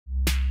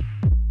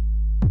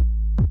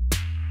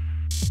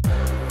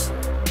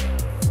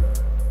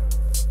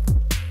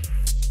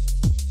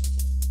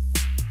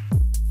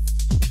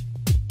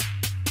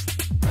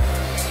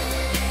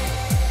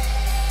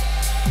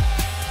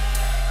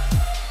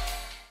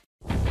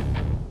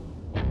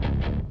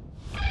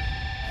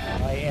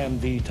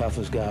DMV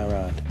toughest guy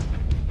around.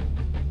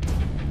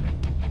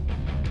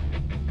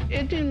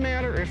 It didn't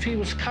matter if he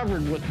was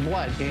covered with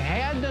blood. You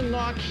had to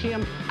knock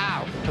him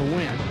out to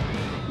win.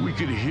 We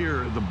could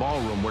hear the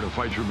ballroom where the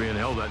fights were being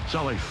held at. It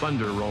sounded like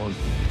thunder rolling.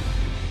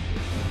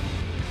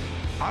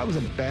 I was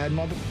a bad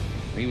mother.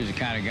 He was the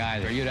kind of guy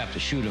that you'd have to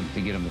shoot him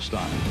to get him to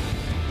stop.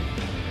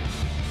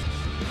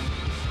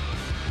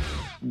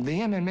 The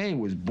MMA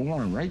was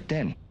born right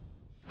then.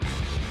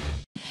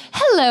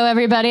 Hello,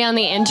 everybody on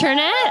the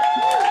internet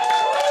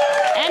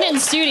and in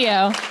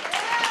studio.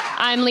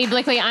 I'm Lee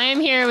Blickley. I am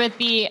here with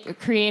the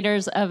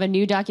creators of a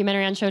new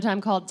documentary on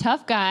Showtime called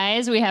Tough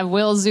Guys. We have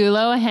Will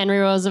Zullo, Henry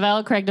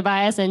Roosevelt, Craig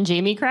DiBiase, and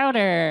Jamie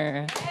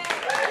Crowder.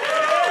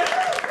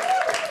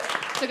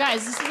 So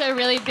guys, this is a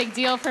really big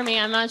deal for me.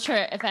 I'm not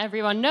sure if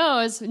everyone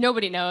knows,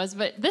 nobody knows,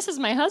 but this is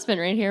my husband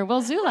right here,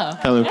 Will Zullo.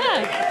 Hello.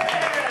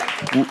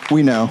 Yeah.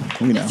 We know.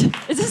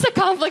 Is this a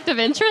conflict of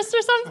interest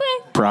or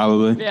something?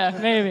 Probably. Yeah,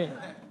 maybe.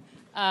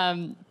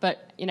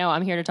 But, you know,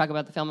 I'm here to talk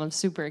about the film. I'm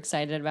super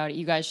excited about it.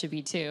 You guys should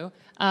be too.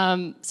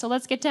 So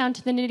let's get down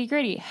to the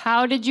nitty-gritty.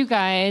 How did you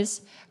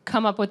guys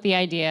come up with the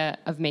idea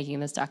of making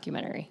this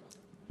documentary?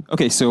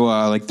 Okay, so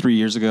like 3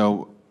 years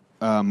ago,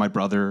 my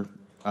brother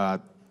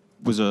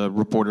was a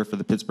reporter for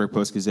the Pittsburgh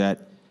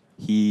Post-Gazette.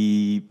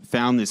 He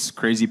found this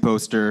crazy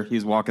poster. He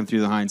was walking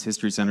through the Heinz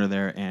History Center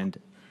there, and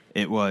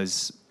it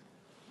was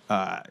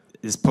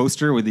this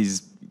poster with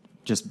these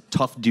just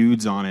tough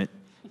dudes on it,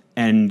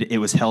 and it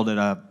was held at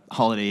a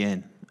Holiday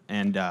Inn.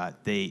 And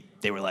they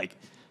were like,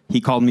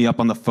 he called me up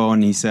on the phone,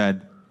 and he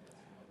said,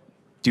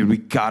 dude, we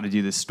got to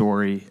do this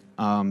story.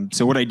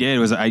 So what I did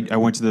was I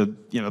went to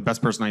the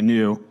best person I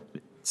knew,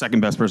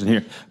 second best person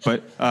here,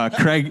 but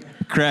Craig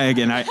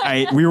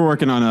and we were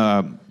working on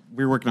a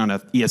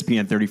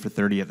ESPN 30 for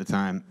 30 at the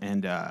time,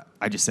 and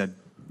I just said,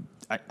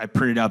 I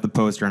printed out the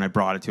poster and I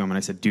brought it to him and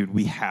I said, dude,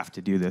 we have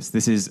to do this.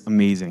 This is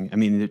amazing. I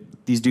mean,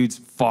 these dudes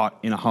fought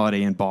in a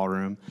Holiday Inn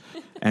ballroom,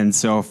 and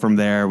so from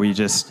there we're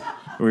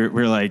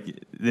like,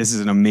 this is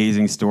an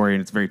amazing story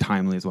and it's very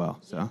timely as well.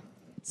 So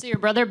your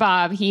brother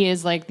Bob, he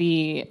is like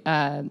the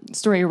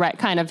story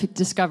kind of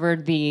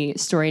discovered the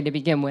story to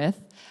begin with.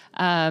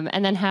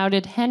 And then how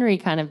did Henry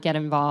kind of get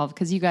involved?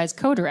 Because you guys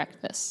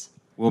co-direct this.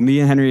 Well, me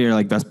and Henry are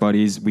like best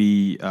buddies.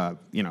 We,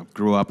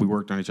 grew up. We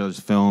worked on each other's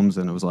films,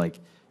 and it was like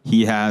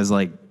he has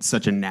like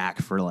such a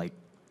knack for like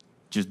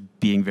just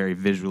being very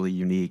visually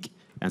unique.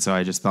 And so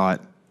I just thought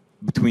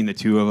between the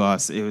two of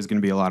us, it was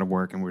going to be a lot of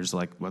work, and we're just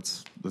like,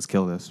 let's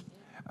kill this.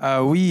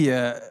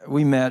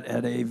 We met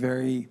at a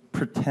very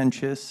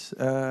pretentious,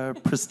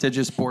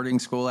 prestigious boarding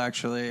school,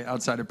 actually,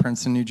 outside of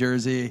Princeton, New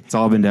Jersey. It's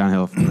all been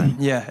downhill from there.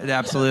 Yeah,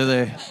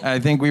 absolutely. I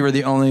think we were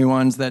the only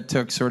ones that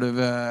took sort of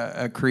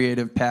a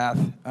creative path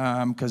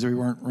because we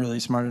weren't really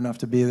smart enough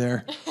to be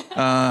there.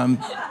 But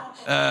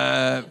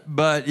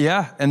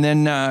yeah, and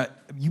then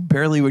you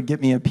barely would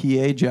get me a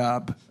PA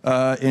job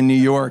in New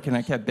York, and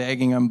I kept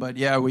begging him. But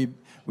yeah, we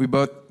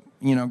both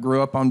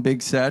grew up on big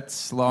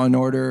sets, Law and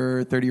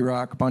Order, 30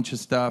 Rock, a bunch of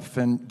stuff,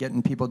 and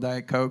getting people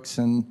Diet Cokes,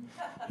 and,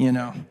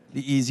 the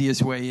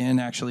easiest way in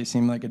actually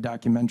seemed like a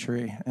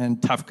documentary.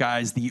 And Tough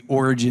Guys, the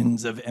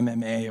origins of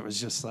MMA, it was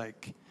just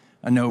like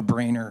a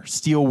no-brainer.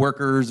 Steel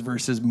workers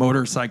versus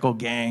motorcycle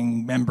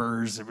gang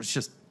members. It was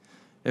just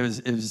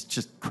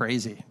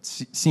crazy.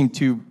 It seemed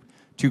too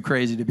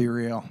crazy to be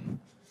real.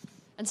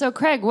 And so,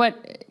 Craig,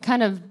 what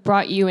kind of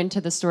brought you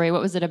into the story?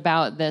 What was it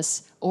about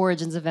this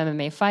origins of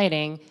MMA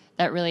fighting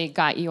that really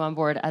got you on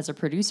board as a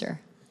producer?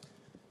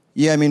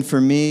 Yeah, I mean,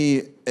 for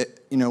me,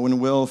 when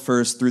Will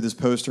first threw this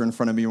poster in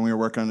front of me when we were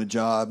working on a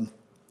job,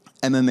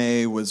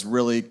 MMA was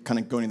really kind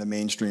of going to the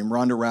mainstream.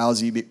 Ronda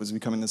Rousey was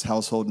becoming this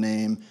household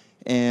name,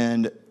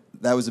 and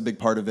that was a big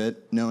part of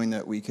it, knowing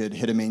that we could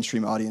hit a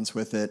mainstream audience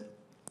with it.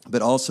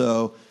 But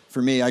also,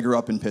 for me, I grew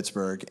up in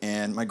Pittsburgh,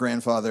 and my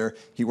grandfather,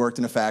 he worked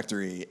in a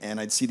factory, and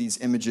I'd see these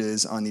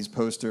images on these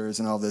posters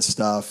and all this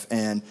stuff,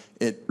 and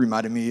it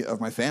reminded me of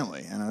my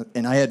family.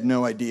 And I had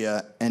no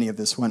idea any of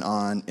this went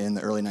on in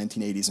the early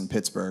 1980s in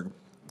Pittsburgh.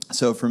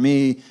 So for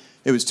me,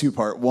 it was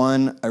two-part.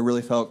 One, I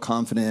really felt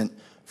confident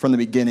from the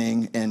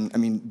beginning, and I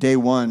mean, day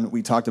one,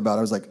 we talked about,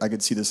 I was like, I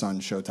could see this on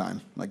Showtime.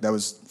 Like, that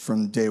was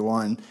from day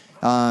one.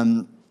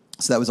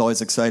 So that was always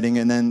exciting.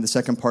 And then the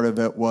second part of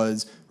it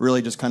was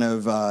really just kind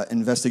of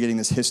investigating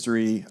this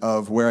history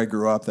of where I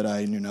grew up that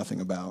I knew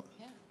nothing about.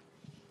 Yeah.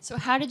 So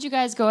how did you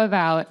guys go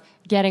about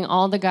getting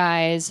all the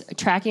guys,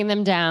 tracking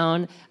them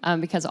down?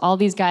 Because all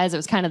these guys, it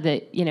was kind of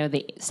the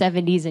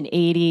 70s and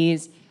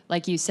 80s.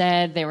 Like you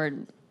said, they were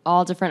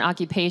all different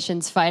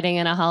occupations fighting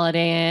in a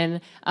Holiday Inn.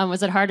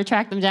 Was it hard to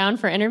track them down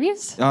for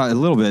interviews? A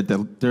little bit.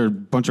 They're a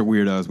bunch of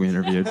weirdos we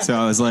interviewed. So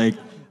I was like...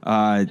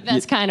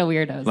 That's kind of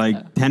weirdos.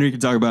 Like, though. Henry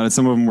could talk about it.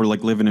 Some of them were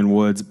like living in the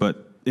woods.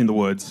 But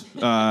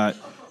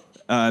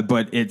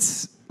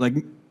it's like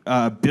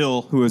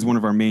Bill, who was one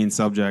of our main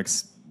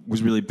subjects,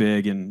 was really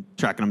big in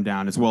tracking them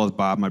down, as well as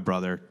Bob, my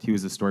brother. He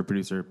was the story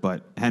producer.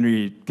 But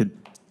Henry could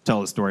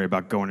tell a story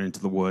about going into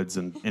the woods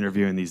and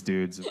interviewing these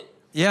dudes.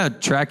 Yeah,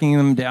 tracking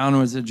them down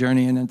was a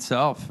journey in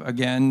itself.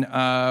 Again,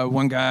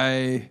 one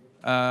guy,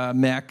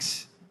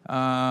 Mex,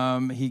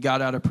 He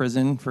got out of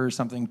prison for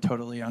something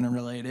totally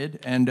unrelated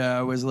and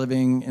was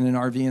living in an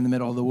RV in the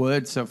middle of the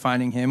woods, so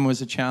finding him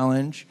was a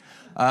challenge.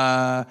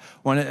 A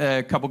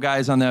couple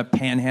guys on the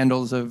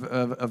panhandles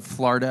of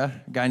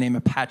Florida, a guy named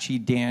Apache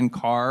Dan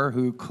Carr,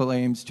 who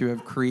claims to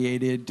have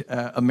created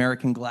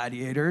American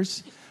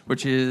gladiators,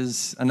 which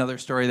is another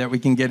story that we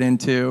can get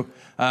into.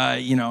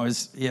 He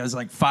has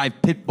like 5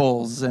 pit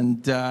bulls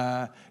and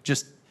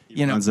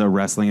runs a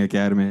wrestling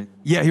academy.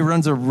 Yeah, he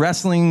runs a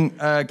wrestling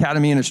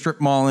academy in a strip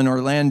mall in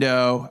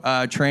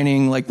Orlando,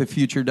 training like the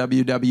future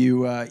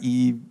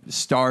WWE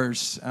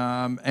stars.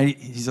 And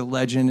he's a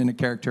legend and a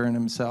character in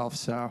himself.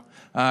 So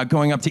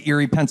going up to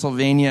Erie,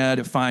 Pennsylvania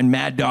to find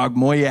Mad Dog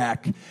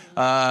Moyak,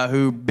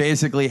 who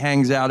basically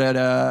hangs out at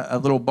a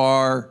little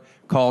bar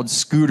called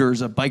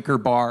Scooters, a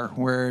biker bar,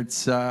 where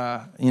it's,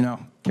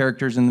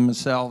 characters in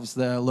themselves,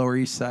 the Lower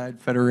East Side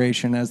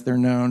Federation, as they're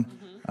known.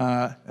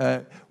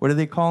 What do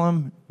they call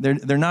them?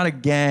 They're not a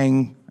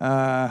gang.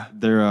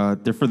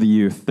 They're for the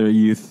youth. They're a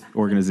youth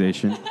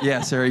organization.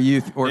 Yes, they're a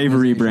youth organization. They've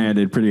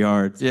rebranded pretty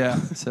hard. Yeah.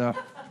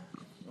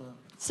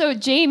 So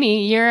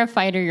Jamie, you're a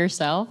fighter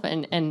yourself,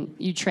 and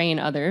you train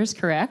others,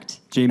 correct?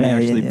 Jamie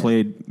actually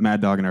played Mad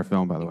Dog in our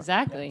film, by the way.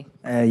 Exactly.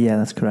 Yeah,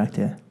 that's correct.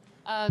 Yeah.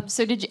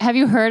 So have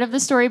you heard of the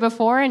story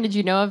before, and did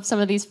you know of some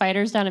of these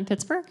fighters down in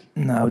Pittsburgh?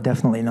 No,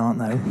 definitely not.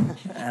 No,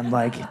 and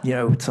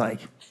it's like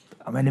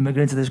I'm an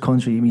immigrant to this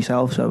country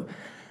myself, so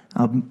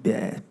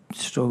I've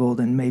struggled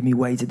and made me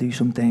way to do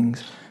some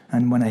things.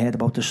 And when I heard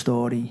about the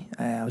story,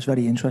 I was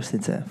very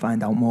interested to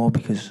find out more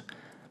because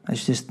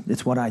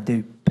it's what I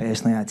do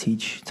personally. I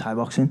teach Thai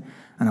boxing,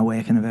 and I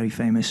work in a very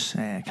famous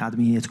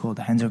academy. It's called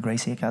the Henzo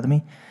Gracie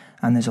Academy,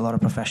 and there's a lot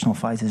of professional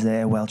fighters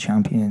there, world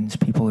champions,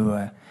 people who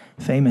are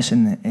famous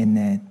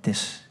in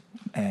this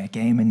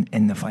game,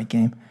 in the fight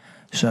game.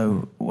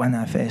 So when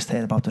I first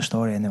heard about the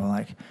story, and they were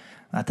like,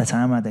 at the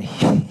time I had a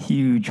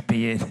huge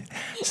beard.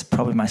 It's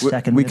probably my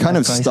second. We kind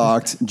of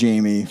stalked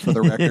Jamie, for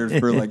the record,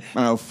 for like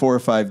 4 or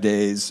 5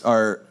 days.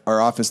 Our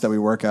office that we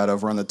work out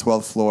of, we're on the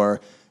 12th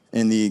floor.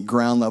 In the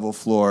ground level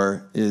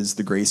floor is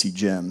the Gracie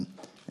gym.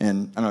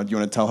 And I don't know, do you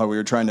want to tell how we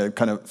were trying to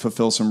kind of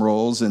fulfill some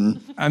roles and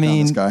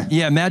this guy?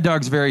 Yeah, Mad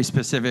Dog's very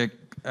specific.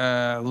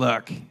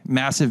 Look,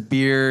 massive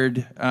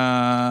beard.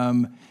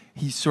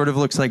 He sort of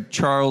looks like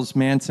Charles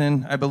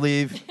Manson, I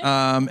believe.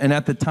 And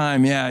at the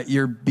time,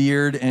 your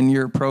beard and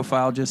your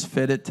profile just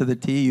fit it to the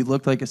T. You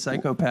looked like a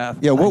psychopath.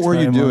 Yeah, what were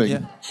you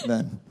doing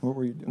then? What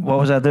were you doing? What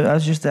was I doing? I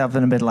was just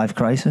having a midlife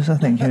crisis, I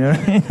think. You know what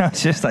I mean? I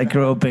was just like,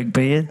 grow a big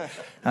beard.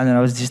 And then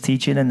I was just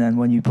teaching, and then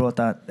when you brought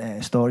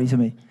that story to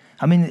me,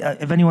 I mean,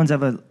 if anyone's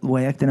ever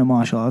worked in a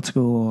martial arts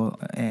school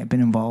or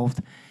been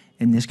involved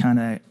in this kind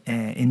of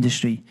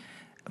industry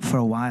for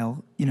a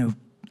while,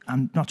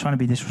 I'm not trying to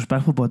be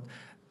disrespectful, but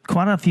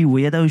quite a few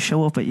weirdos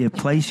show up at your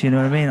place, you know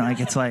what I mean?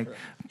 Like, it's like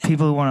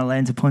people who want to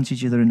learn to punch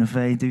each other in the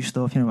face, do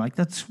stuff,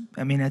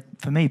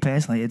 for me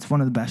personally, it's one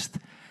of the best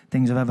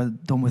things I've ever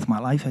done with my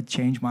life. It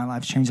changed my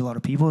life, changed a lot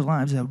of people's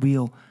lives. A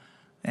real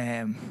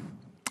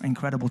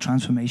incredible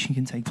transformation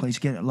can take place.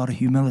 Get a lot of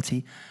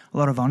humility, a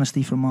lot of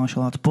honesty from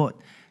martial arts, but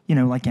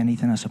like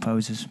anything, I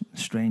suppose, there's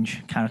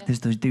strange characters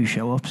that do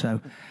show up.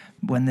 So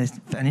when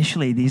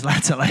initially these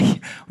lads are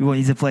like, we want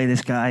you to play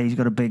this guy, he's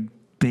got a big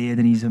beard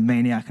and he's a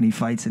maniac and he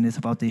fights and it's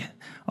about the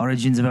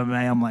origins of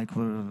MMA. I'm like,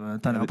 well, I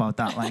don't know about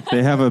that. Like,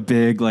 they have a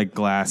big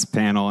glass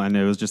panel, and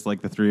it was just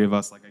like the 3 of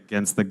us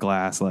against the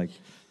glass. Like,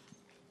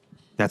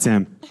 that's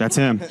him. That's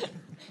him.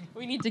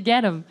 We need to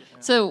get him.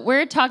 So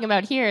we're talking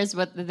about here is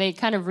what they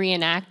kind of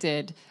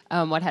reenacted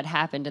what had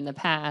happened in the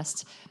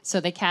past. So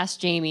they cast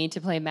Jamie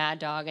to play Mad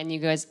Dog, and you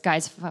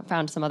guys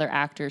found some other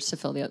actors to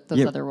fill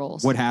those other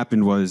roles. What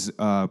happened was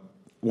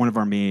one of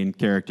our main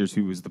characters,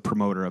 who was the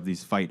promoter of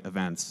these fight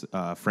events,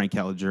 Frank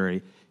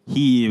Caliguri,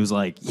 he was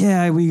like,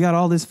 yeah, we got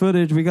all this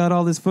footage.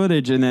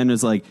 And then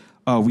it's like,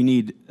 oh, we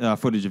need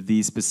footage of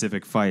these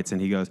specific fights. And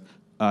he goes,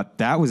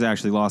 that was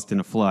actually lost in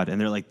a flood. And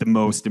they're like the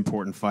most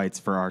important fights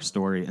for our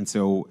story. And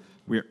so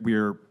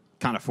we're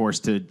kind of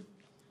forced to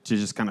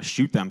just kind of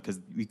shoot them because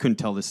we couldn't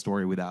tell this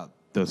story without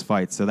those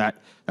fights. So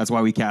that's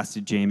why we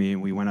casted Jamie,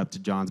 and we went up to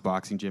John's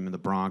boxing gym in the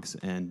Bronx,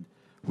 and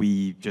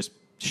we just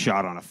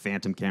shot on a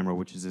Phantom camera,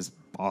 which is this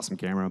awesome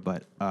camera.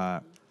 But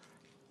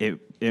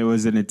it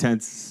was an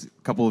intense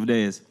couple of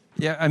days.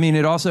 Yeah, I mean,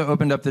 it also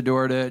opened up the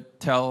door to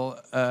tell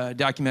a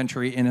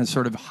documentary in a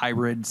sort of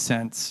hybrid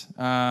sense.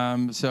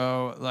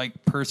 So,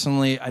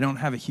 personally, I don't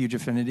have a huge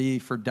affinity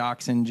for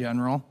docs in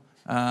general,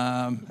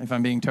 if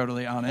I'm being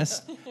totally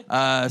honest.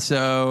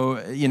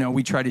 So,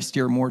 we try to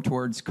steer more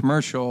towards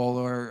commercial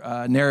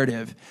or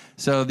narrative.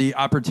 So the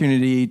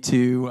opportunity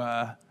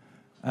to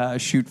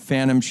shoot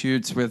Phantom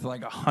shoots with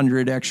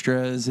 100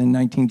 extras in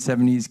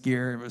 1970s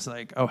gear, it was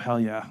like, oh hell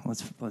yeah,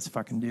 let's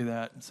fucking do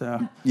that.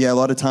 So yeah, a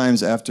lot of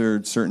times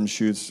after certain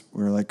shoots,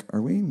 we're like,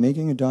 are we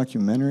making a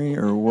documentary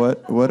or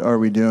what are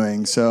we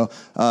doing? So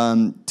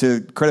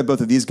to credit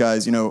both of these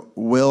guys,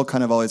 Will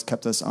kind of always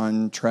kept us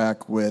on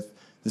track with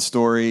the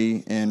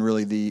story and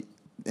really the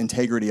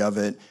integrity of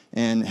it,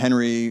 and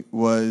Henry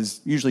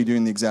was usually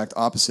doing the exact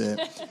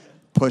opposite.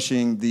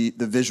 pushing the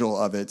visual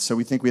of it. So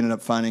we think we ended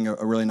up finding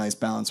a really nice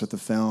balance with the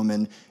film.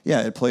 And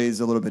yeah, it plays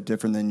a little bit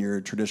different than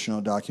your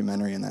traditional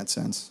documentary in that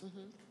sense.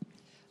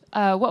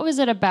 What was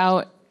it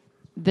about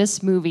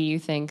this movie, you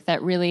think,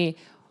 that really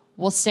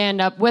will stand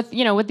up with,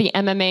 you know, with the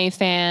MMA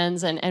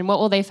fans, and what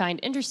will they find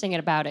interesting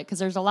about it? Because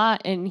there's a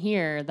lot in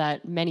here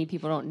that many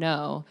people don't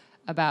know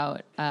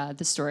about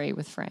the story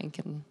with Frank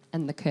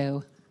and the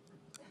co.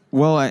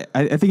 Well, I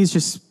think it's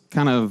just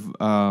kind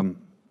of,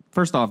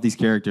 first off, these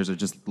characters are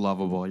just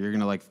lovable. You're going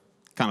to, like,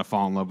 kind of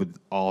fall in love with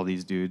all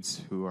these dudes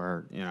who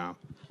are, you know,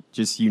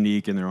 just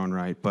unique in their own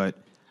right. But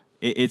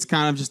it's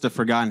kind of just a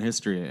forgotten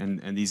history,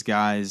 and these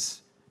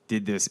guys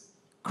did this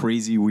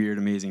crazy, weird,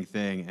 amazing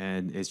thing,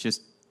 and it's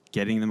just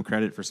getting them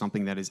credit for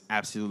something that is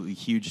absolutely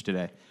huge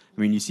today.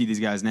 I mean, you see these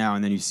guys now,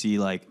 and then you see,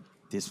 like,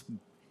 this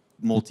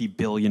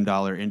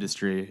multi-billion-dollar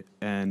industry,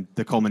 and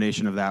the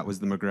culmination of that was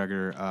the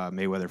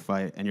McGregor-Mayweather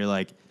fight, and you're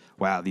like,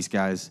 wow, these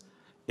guys,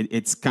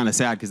 it's kind of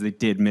sad because they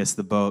did miss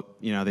the boat.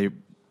 You know, they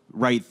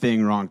right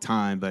thing, wrong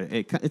time, but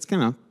it's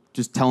kind of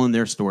just telling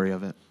their story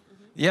of it.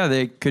 Yeah,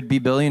 they could be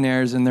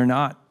billionaires, and they're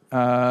not.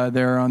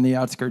 They're on the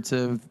outskirts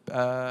of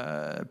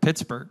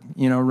Pittsburgh,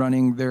 you know,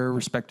 running their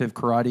respective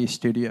karate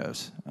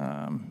studios.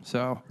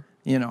 So,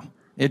 you know,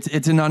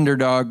 it's an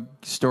underdog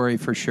story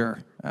for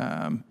sure.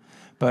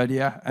 But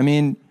yeah, I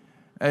mean,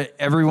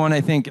 everyone,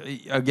 I think,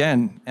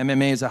 again,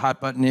 MMA is a hot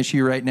button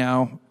issue right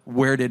now.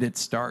 Where did it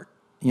start?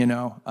 You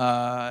know,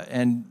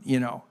 and you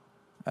know,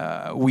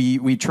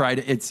 we try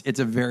to. It's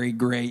a very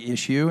gray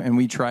issue, and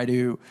we try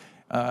to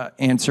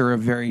answer a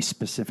very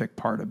specific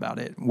part about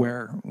it,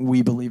 where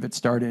we believe it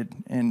started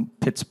in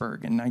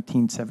Pittsburgh in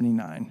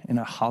 1979 in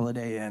a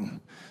Holiday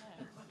Inn.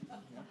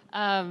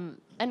 And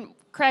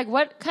Craig,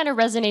 what kind of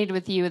resonated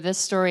with you, this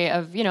story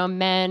of, you know,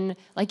 men,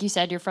 like you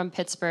said, you're from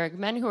Pittsburgh,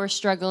 men who are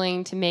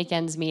struggling to make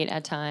ends meet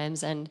at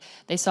times, and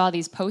they saw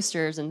these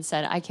posters and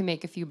said, I can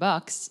make a few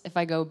bucks if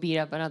I go beat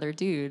up another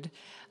dude.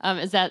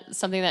 Is that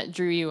something that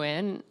drew you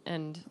in?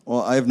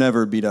 Well, I've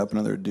never beat up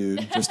another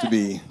dude, just to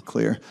be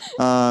clear.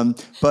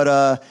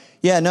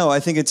 Yeah, no, I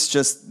think it's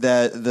just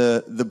that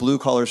the blue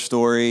collar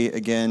story,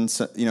 again,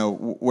 so, you know,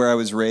 where I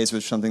was raised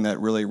was something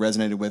that really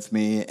resonated with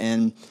me.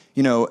 And,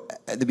 you know,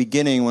 at the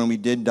beginning when we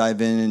did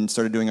dive in and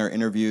started doing our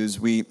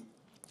interviews,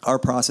 our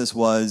process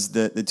was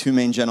the two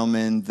main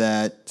gentlemen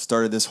that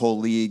started this whole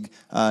league,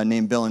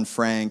 named Bill and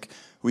Frank.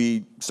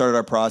 We started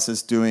our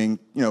process doing,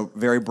 you know,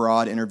 very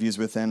broad interviews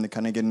with them to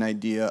kind of get an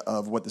idea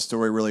of what the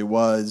story really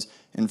was.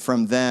 And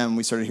from them,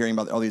 we started hearing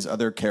about all these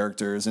other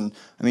characters. And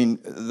I mean,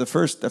 after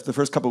the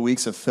first couple of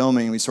weeks of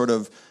filming, we sort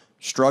of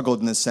struggled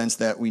in the sense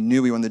that we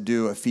knew we wanted to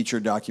do a feature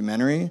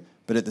documentary,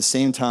 but at the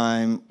same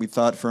time, we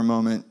thought for a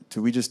moment,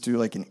 do we just do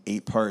like an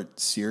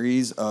 8-part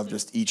series of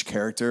just each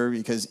character?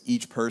 Because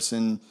each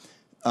person,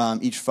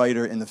 each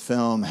fighter in the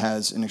film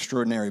has an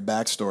extraordinary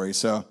backstory.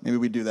 So maybe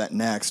we do that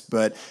next.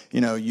 But, you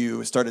know,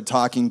 you started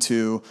talking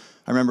to,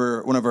 I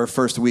remember one of our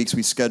first weeks,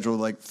 we scheduled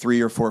like 3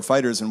 or 4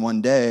 fighters in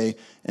one day.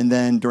 And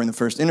then during the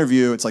first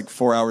interview, it's like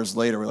 4 hours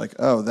later, we're like,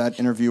 oh, that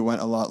interview went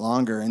a lot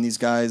longer. And these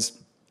guys,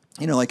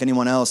 you know, like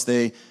anyone else,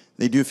 they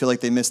do feel like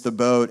they missed the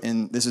boat.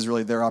 And this is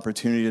really their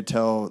opportunity to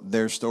tell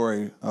their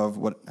story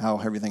of how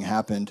everything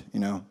happened, you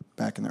know,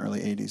 back in the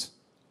early 80s.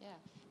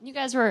 You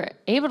guys were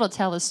able to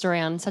tell this story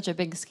on such a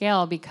big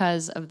scale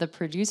because of the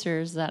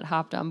producers that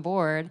hopped on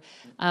board.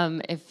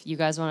 If you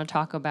guys want to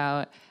talk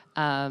about,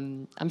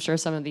 I'm sure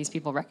some of these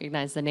people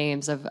recognize the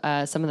names of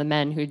some of the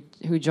men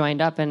who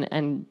joined up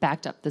and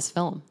backed up this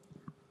film.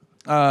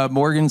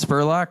 Morgan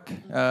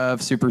Spurlock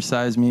of Super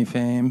Size Me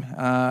fame,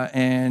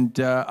 and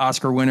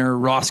Oscar winner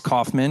Ross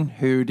Kaufman,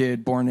 who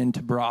did Born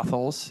into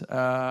Brothels,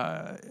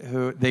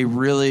 who they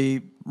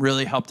really,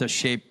 really helped us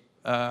shape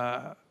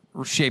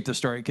the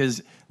story,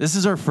 because this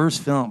is our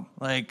first film.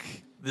 Like,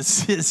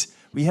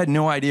 we had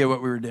no idea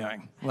what we were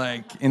doing,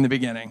 like, in the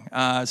beginning.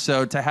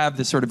 So to have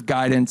this sort of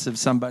guidance of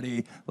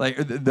somebody like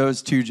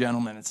those two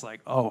gentlemen, it's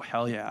like, oh,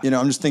 hell yeah. You know,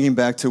 I'm just thinking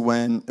back to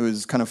when it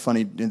was kind of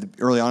funny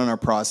early on in our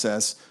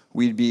process.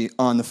 We'd be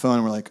on the phone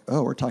and we're like,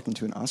 oh, we're talking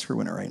to an Oscar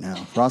winner right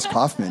now, Ross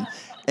Kaufman.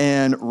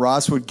 And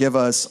Ross would give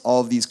us all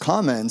of these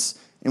comments,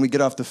 and we'd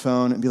get off the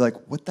phone and be like,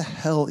 what the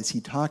hell is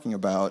he talking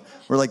about?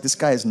 We're like, this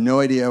guy has no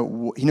idea.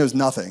 He knows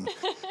nothing.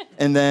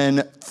 And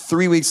then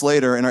 3 weeks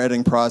later in our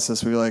editing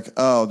process, we were like,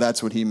 oh,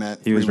 that's what he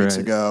meant 3 weeks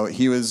ago.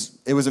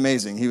 It was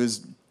amazing. He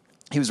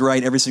was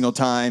right every single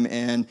time,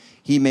 and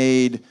he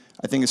made,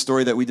 I think, a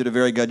story that we did a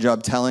very good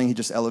job telling. He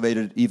just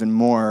elevated it even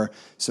more.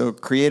 So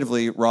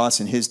creatively,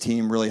 Ross and his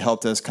team really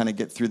helped us kind of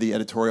get through the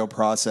editorial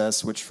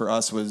process, which for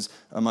us was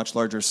a much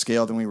larger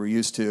scale than we were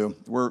used to.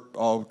 We're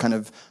all kind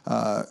of,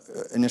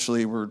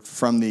 initially we're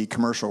from the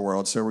commercial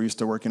world, so we're used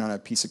to working on a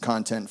piece of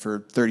content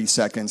for 30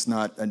 seconds,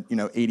 not a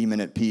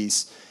 80-minute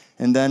piece.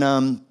 And then,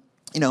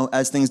 you know,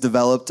 as things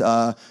developed,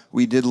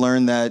 we did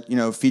learn that, you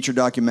know, feature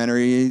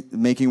documentary,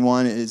 making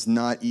one is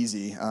not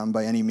easy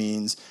by any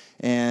means.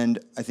 And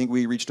I think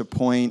we reached a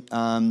point,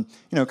 you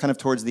know, kind of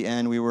towards the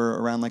end, we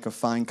were around like a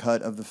fine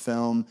cut of the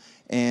film,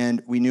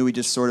 and we knew we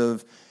just sort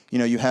of,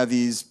 you have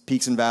these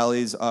peaks and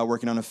valleys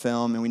working on a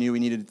film, and we knew we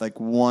needed like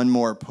one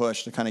more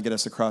push to kind of get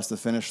us across the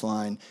finish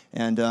line.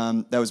 And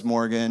that was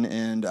Morgan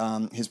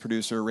and his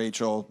producer,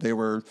 Rachel. They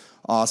were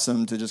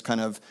awesome to just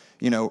kind of,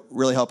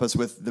 really help us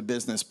with the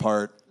business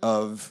part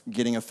of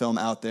getting a film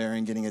out there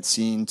and getting it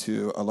seen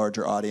to a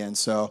larger audience.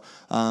 So,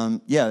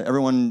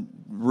 everyone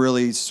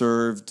really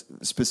served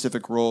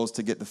specific roles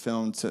to get the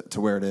film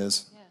to where it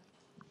is. Yeah.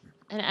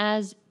 And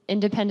as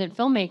independent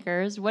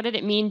filmmakers, what did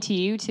it mean to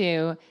you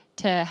to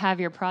have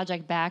your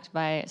project backed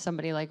by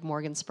somebody like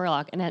Morgan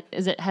Spurlock? And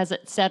has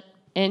it set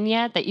in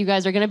yet that you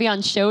guys are going to be on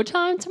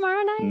Showtime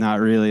tomorrow night? Not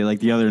really. Like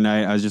the other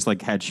night, I was just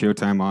like had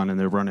Showtime on, and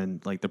they're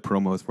running like the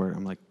promos for it.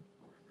 I'm like,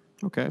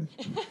 okay.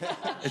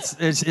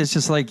 It's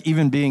just like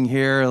even being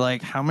here,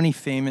 like how many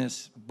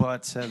famous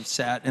butts have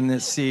sat in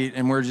this seat,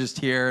 and we're just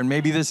here, and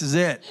maybe this is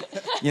it,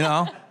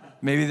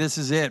 Maybe this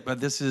is it, but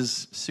this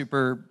is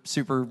super,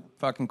 super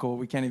fucking cool.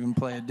 We can't even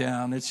play it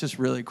down. It's just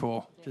really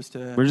cool.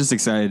 We're just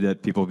excited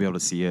that people will be able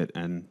to see it,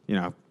 and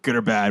good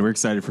or bad, we're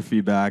excited for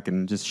feedback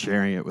and just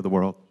sharing it with the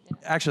world.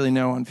 Actually,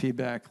 no on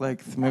feedback.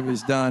 Like the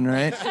movie's done,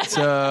 right?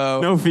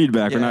 So no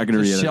feedback. We're not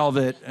going to read it. Shelve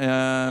it.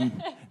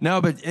 No,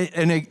 but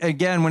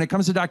again, when it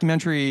comes to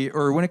documentary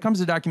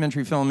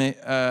film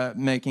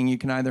making, you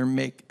can either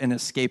make an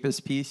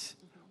escapist piece,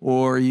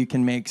 or you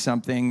can make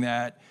something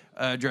that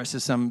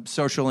addresses some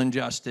social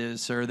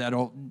injustice or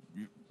that'll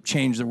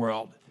change the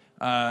world.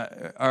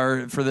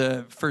 For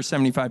the first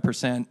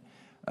 75%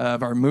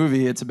 of our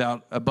movie, it's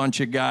about a bunch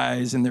of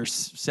guys in their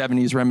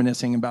 70s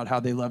reminiscing about how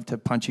they love to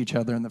punch each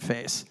other in the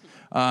face.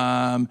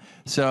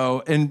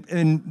 So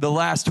in the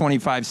last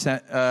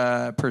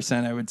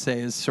 25%, I would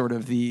say, is sort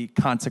of the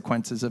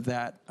consequences of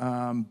that.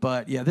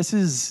 But yeah, this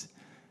is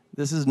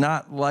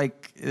not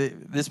like,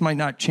 this might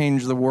not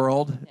change the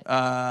world,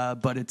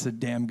 but it's a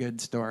damn good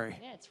story.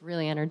 Yeah, it's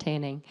really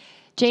entertaining.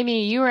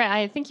 Jamie,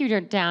 I think you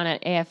were down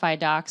at AFI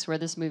Docs where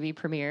this movie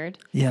premiered.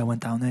 Yeah, I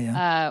went down there,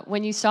 yeah.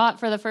 When you saw it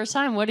for the first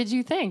time, what did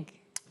you think?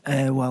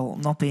 Well,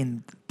 not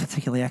being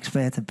particularly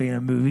expert at being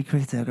a movie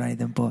critic or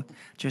anything, but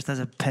just as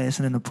a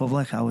person in the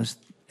public, I was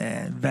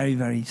very,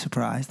 very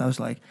surprised. I was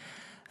like,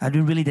 I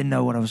really didn't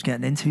know what I was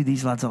getting into.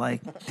 These lads are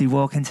like, they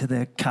walk into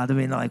the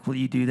academy and they're like, will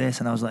you do this?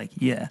 And I was like,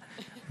 yeah,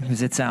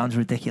 because it sounds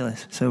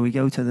ridiculous. So we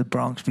go to the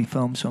Bronx, we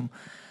film some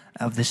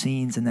of the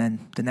scenes, and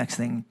then the next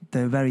thing,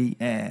 they're very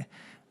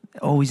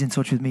always in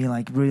touch with me,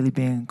 like really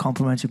being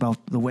complimentary about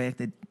the work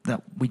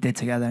that we did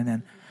together. And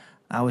then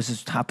I was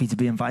just happy to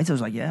be invited. I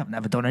was like, yeah, I've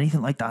never done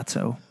anything like that.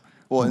 So,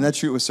 well, and that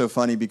shoot was so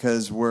funny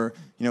because we're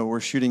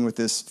shooting with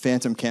this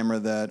phantom camera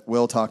that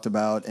Will talked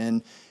about,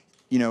 and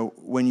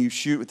when you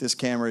shoot with this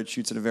camera, it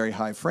shoots at a very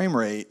high frame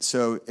rate,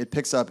 so it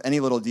picks up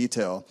any little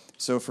detail.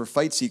 So for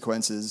fight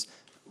sequences,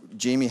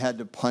 Jamie had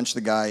to punch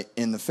the guy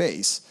in the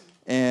face,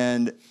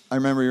 and I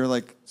remember you were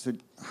like, so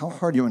how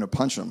hard do you want to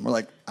punch him? We're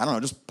like, I don't know,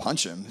 just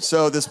punch him.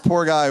 So this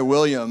poor guy,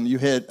 William, you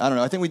hit, I don't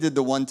know, I think we did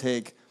the one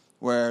take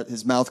where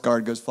his mouth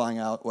guard goes flying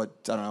out, I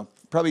don't know,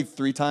 probably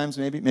 3 times,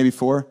 maybe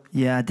 4.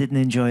 Yeah, I didn't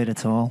enjoy it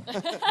at all.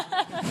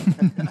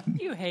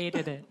 You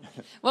hated it.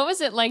 What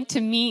was it like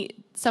to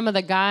meet some of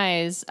the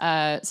guys?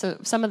 So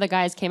some of the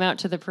guys came out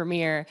to the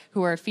premiere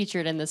who are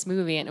featured in this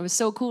movie, and it was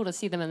so cool to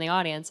see them in the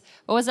audience.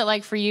 What was it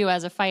like for you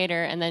as a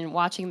fighter, and then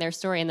watching their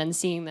story, and then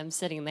seeing them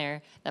sitting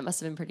there? That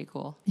must have been pretty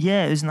cool.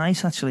 Yeah, it was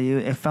nice, actually.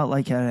 It felt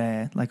like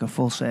a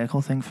full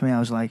circle thing for me. I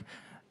was like,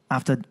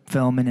 after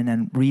filming and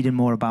then reading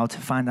more about it,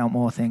 find out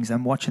more things,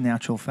 and watching the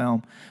actual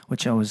film,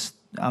 which I was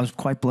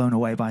quite blown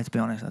away by, to be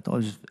honest. I thought it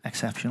was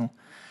exceptional.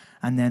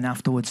 And then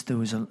afterwards, there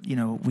was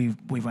we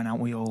went out,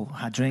 we all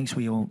had drinks,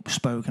 we all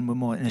spoke, and we're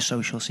more in a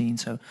social scene.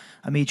 So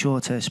I made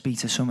sure to speak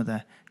to some of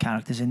the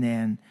characters in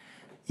there, and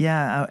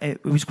yeah,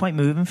 it was quite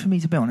moving for me,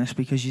 to be honest,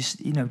 because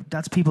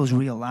that's people's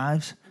real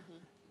lives,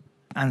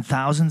 and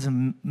thousands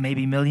and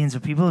maybe millions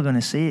of people are going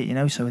to see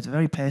it, so it's a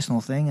very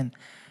personal thing, and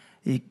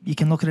you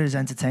can look at it as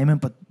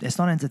entertainment, but it's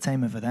not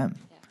entertainment for them.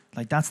 Yeah.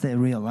 Like, that's their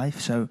real life.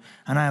 So,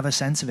 and I have a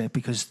sense of it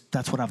because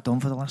that's what I've done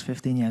for the last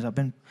 15 years. I've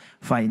been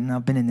fighting,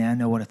 I've been in there, I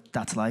know what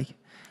that's like.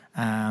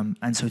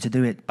 And so to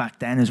do it back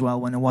then as well,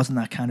 when there wasn't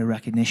that kind of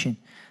recognition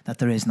that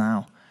there is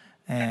now,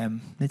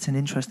 it's an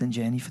interesting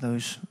journey for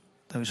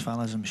those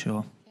fellas, I'm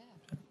sure.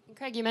 Yeah.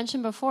 Craig, you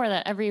mentioned before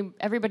that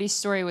everybody's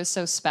story was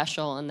so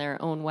special in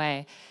their own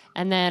way.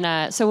 And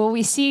then, so will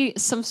we see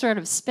some sort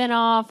of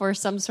spin-off or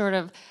some sort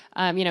of,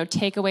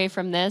 takeaway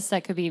from this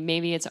that could be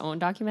maybe its own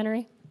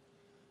documentary?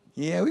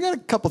 Yeah, we got a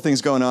couple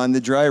things going on.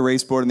 The dry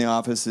erase board in the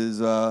office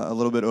is a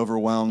little bit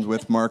overwhelmed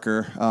with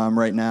marker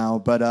right now.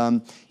 But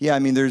yeah, I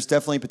mean, there's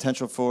definitely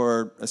potential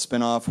for a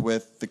spin-off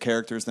with the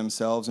characters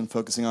themselves and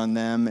focusing on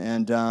them.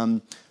 And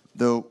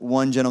the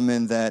one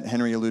gentleman that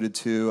Henry alluded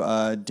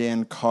to,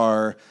 Dan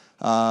Carr,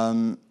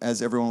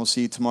 as everyone will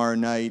see tomorrow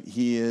night,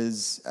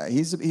 he's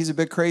a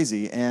bit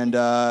crazy, and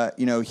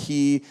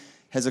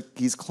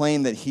he's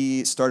claimed that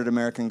he started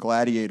American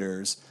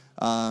Gladiators.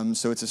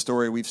 So it's a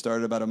story we've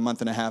started about a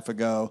month and a half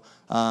ago,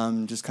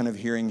 just kind of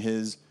hearing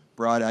his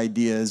broad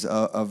ideas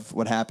of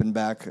what happened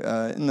back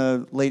in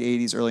the late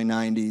 80s, early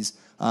 90s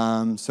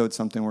So it's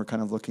something we're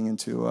kind of looking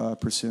into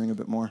pursuing a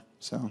bit more.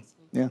 So,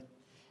 yeah.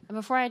 And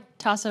before I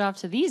toss it off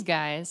to these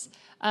guys,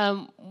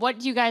 what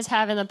do you guys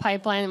have in the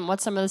pipeline?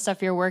 What's some of the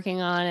stuff you're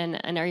working on?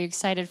 And are you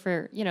excited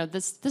for,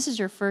 this is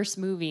your first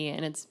movie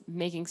and it's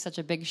making such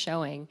a big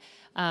showing.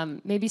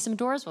 Maybe some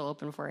doors will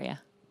open for you.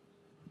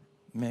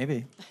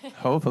 Maybe,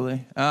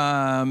 hopefully.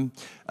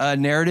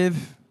 Narrative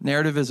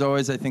is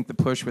always, I think, the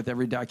push with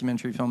every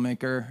documentary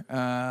filmmaker.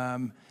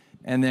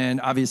 And then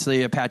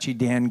obviously Apache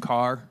Dan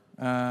Carr.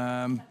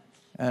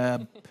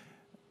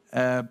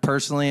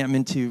 Personally, I'm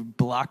into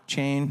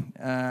blockchain.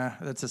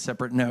 That's a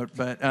separate note,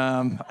 but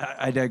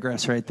I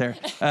digress right there.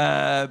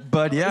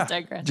 But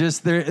yeah,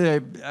 just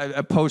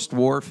a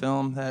post-war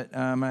film that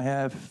I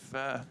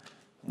have.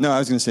 No, I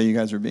was going to say you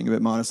guys are being a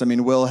bit modest. I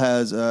mean, Will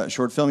has a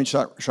short film he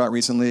shot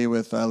recently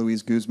with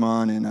Luis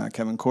Guzman and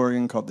Kevin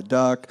Corrigan called The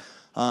Duck.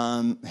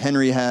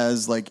 Henry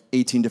has like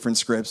 18 different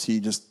scripts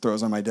he just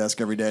throws on my desk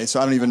every day, so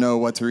I don't even know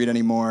what to read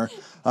anymore.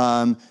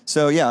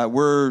 So yeah,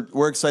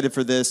 we're excited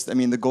for this. I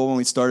mean, the goal when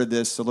we started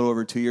this a little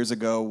over 2 years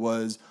ago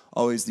was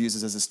always to use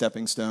this as a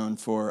stepping stone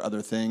for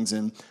other things,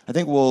 and I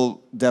think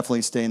we'll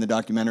definitely stay in the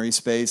documentary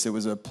space. It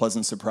was a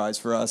pleasant surprise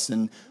for us,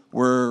 and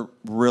we're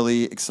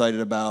really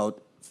excited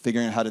about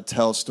figuring out how to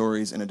tell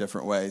stories in a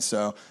different way.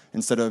 So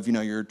instead of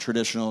your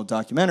traditional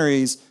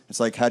documentaries, it's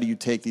like, how do you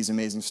take these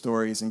amazing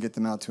stories and get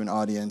them out to an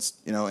audience?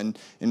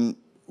 And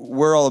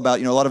we're all about,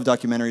 a lot of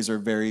documentaries are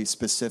very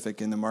specific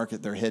in the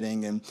market they're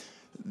hitting, and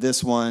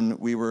this one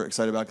we were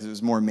excited about because it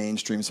was more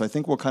mainstream. So I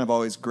think we'll kind of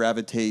always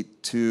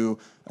gravitate to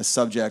a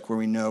subject where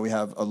we know we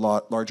have a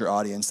lot larger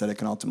audience that it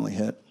can ultimately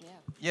hit.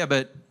 Yeah,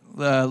 but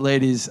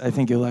ladies, I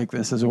think you'll like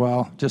this as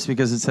well. Just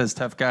because it says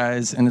tough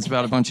guys and it's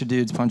about a bunch of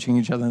dudes punching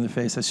each other in the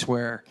face, I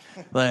swear.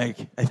 I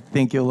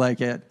think you'll like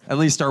it. At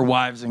least our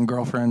wives and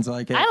girlfriends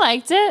like it. I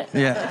liked it.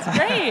 Yeah. It's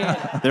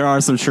great. There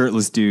are some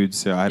shirtless dudes,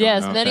 so I don't know.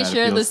 Yes, if many that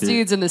shirtless appeals to you.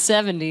 dudes in the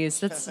 70s.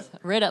 That's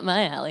right up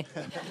my alley.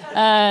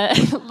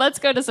 Let's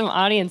go to some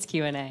audience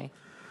Q&A.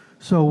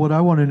 So what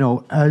I want to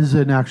know, as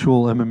an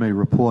actual MMA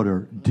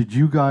reporter, did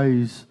you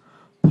guys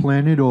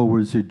plan it, or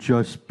was it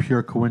just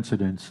pure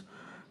coincidence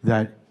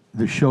that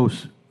the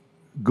show's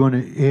going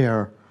to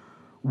air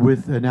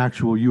with an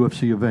actual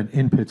UFC event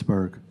in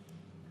Pittsburgh?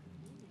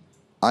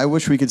 I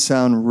wish we could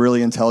sound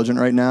really intelligent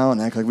right now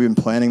and act like we've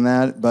been planning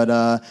that,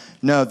 but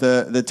no,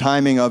 the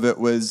timing of it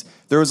was,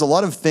 there was a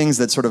lot of things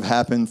that sort of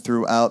happened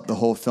throughout the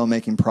whole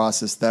filmmaking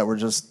process that were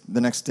just,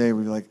 the next day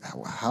we'd be like,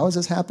 how is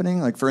this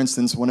happening? Like, for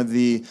instance, one of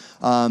the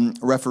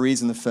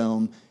referees in the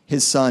film,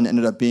 his son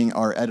ended up being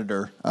our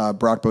editor,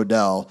 Brock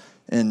Bodell,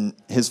 and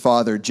his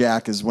father,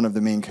 Jack, is one of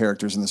the main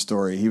characters in the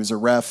story. He was a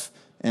ref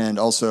and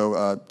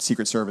also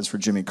Secret Service for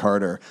Jimmy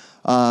Carter.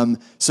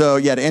 So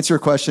yeah, to answer your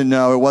question,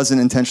 no, it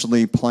wasn't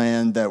intentionally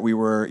planned that we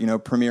were,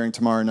 premiering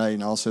tomorrow night,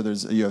 and also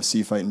there's a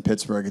UFC fight in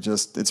Pittsburgh.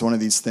 It's one of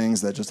these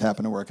things that just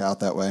happened to work out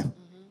that way.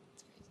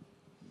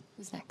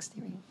 Who's next?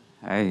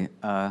 Hi.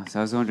 So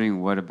I was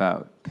wondering, what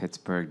about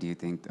Pittsburgh do you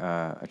think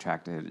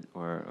attracted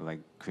or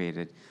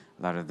created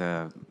a lot of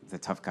the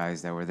tough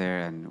guys that were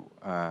there? And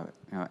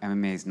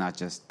MMA is not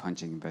just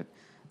punching, but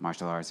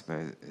martial arts.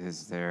 But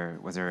was there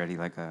already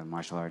a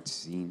martial arts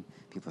scene?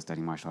 People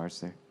studying martial arts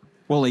there?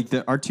 Well,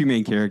 our two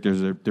main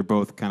characters they're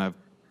both kind of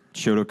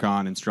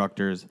Shotokan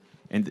instructors,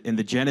 and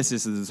the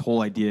genesis of this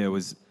whole idea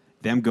was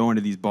them going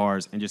to these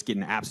bars and just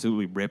getting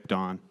absolutely ripped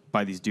on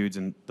by these dudes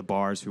in the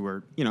bars who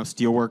were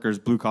steel workers,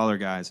 blue collar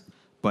guys,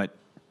 but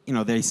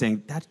they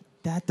saying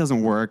that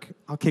doesn't work.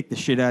 I'll kick the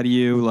shit out of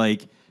you,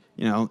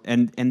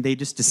 and they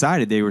just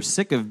decided they were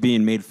sick of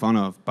being made fun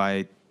of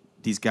by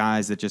these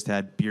guys that just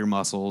had beer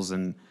muscles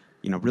and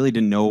really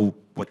didn't know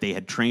what they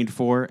had trained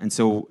for, and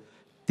so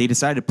they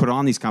decided to put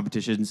on these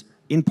competitions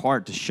in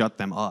part to shut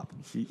them up.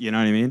 You know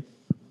what I mean?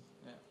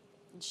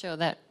 Show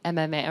that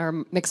MMA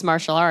or mixed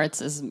martial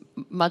arts is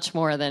much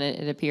more than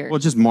it appears. Well,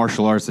 just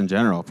martial arts in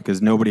general,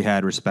 because nobody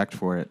had respect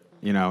for it,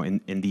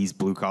 in these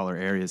blue collar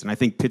areas. And I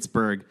think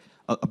Pittsburgh,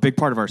 a big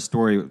part of our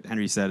story,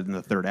 Henry said in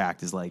the third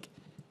act, is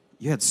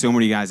you had so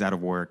many guys out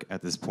of work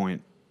at this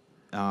point.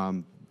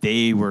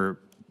 They were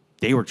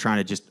trying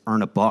to just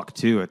earn a buck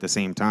too at the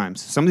same time.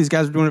 So some of these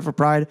guys were doing it for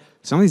pride.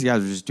 Some of these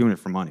guys were just doing it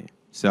for money.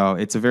 So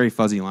it's a very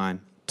fuzzy line.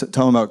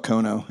 Tell him about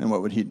Kono and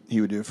what he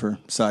would do for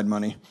side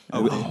money.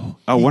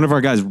 One of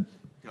our guys.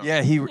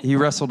 Yeah, he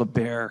wrestled a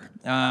bear.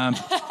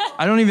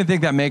 I don't even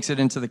think that makes it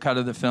into the cut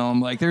of the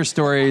film. There's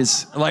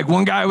stories.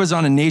 One guy was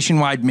on a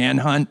nationwide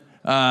manhunt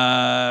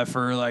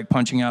for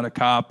punching out a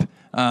cop.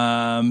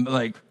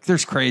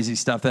 There's crazy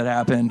stuff that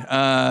happened.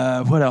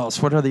 What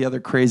else? What are the other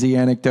crazy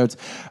anecdotes?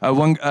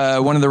 One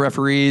of the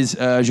referees,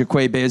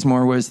 Jaquay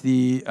Bazemore, was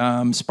the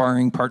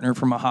sparring partner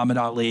for Muhammad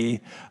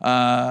Ali.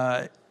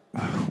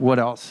 What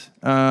else?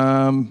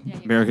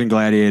 American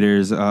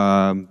Gladiators.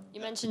 You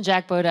mentioned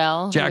Jack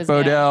Bodell. Jack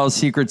Bodell,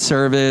 Secret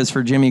Service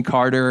for Jimmy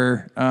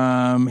Carter.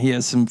 He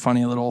has some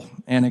funny little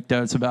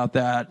anecdotes about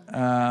that.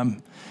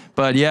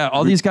 But yeah,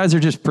 all these guys are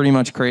just pretty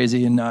much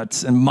crazy and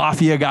nuts. And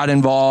mafia got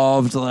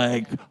involved.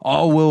 Like,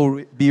 all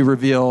will be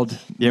revealed.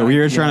 Yeah, we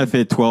were trying to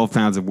fit 12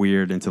 pounds of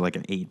weird into like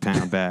an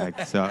 8-pound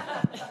bag. So.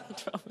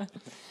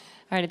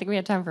 All right, I think we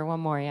have time for one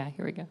more. Yeah,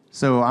 here we go.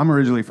 So I'm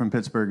originally from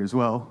Pittsburgh as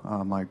well.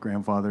 My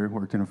grandfather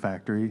worked in a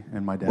factory,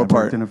 and my dad What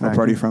part? worked in a factory. What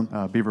part are you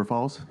from? Beaver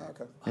Falls. Oh,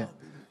 okay. Yeah.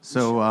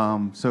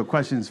 So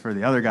questions for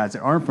the other guys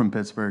that aren't from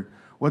Pittsburgh.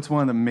 What's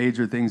one of the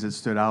major things that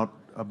stood out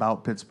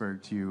about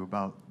Pittsburgh to you,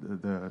 about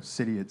the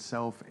city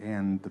itself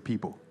and the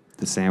people?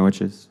 The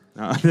sandwiches.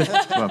 What,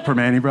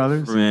 Permane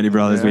Brothers? Permane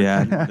Brothers, we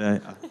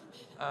had.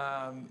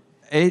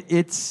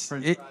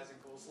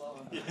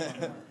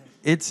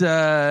 It's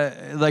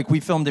like we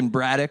filmed in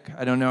Braddock.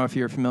 I don't know if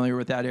you're familiar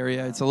with that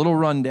area. It's a little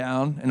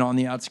rundown and on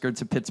the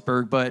outskirts of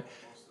Pittsburgh, but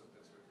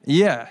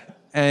yeah,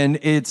 and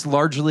it's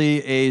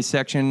largely a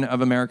section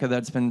of America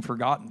that's been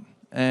forgotten.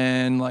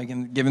 And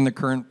like, given the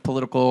current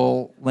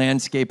political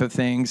landscape of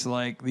things,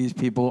 like these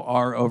people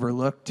are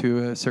overlooked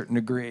to a certain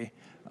degree.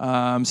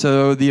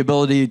 So the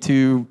ability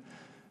to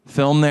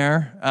film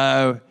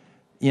there,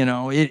 you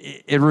know,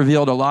 it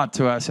revealed a lot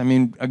to us. I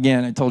mean,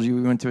 again, I told you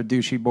we went to a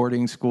douchey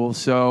boarding school.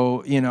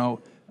 So, you know,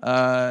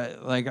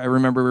 like I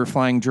remember we were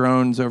flying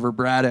drones over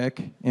Braddock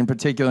in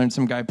particular, and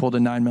some guy pulled a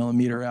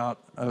 9mm out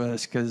of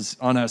us because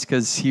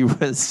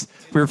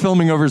we were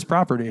filming over his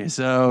property.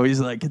 So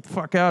he's like, get the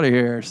fuck out of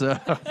here. So.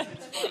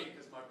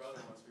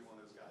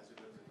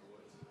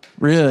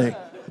 Really?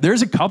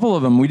 There's a couple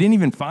of them. We didn't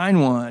even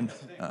find one.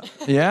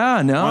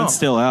 Yeah, no. One's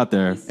still out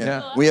there.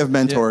 Yeah. We have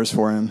mentors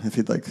for him if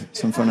he'd like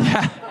some fun.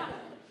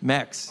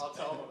 Mex.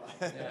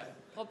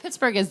 Well,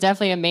 Pittsburgh is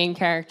definitely a main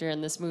character in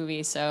this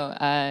movie, so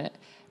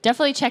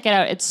definitely check it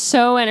out. It's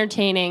so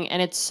entertaining,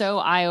 and it's so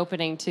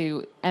eye-opening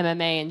to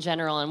MMA in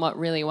general and what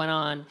really went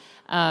on.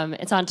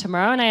 It's on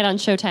tomorrow night on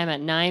Showtime at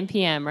 9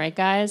 p.m., right,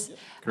 guys?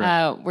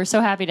 Correct. We're so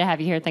happy to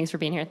have you here. Thanks for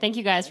being here. Thank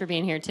you guys for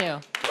being here, too.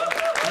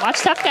 Watch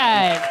Tough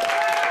Guys.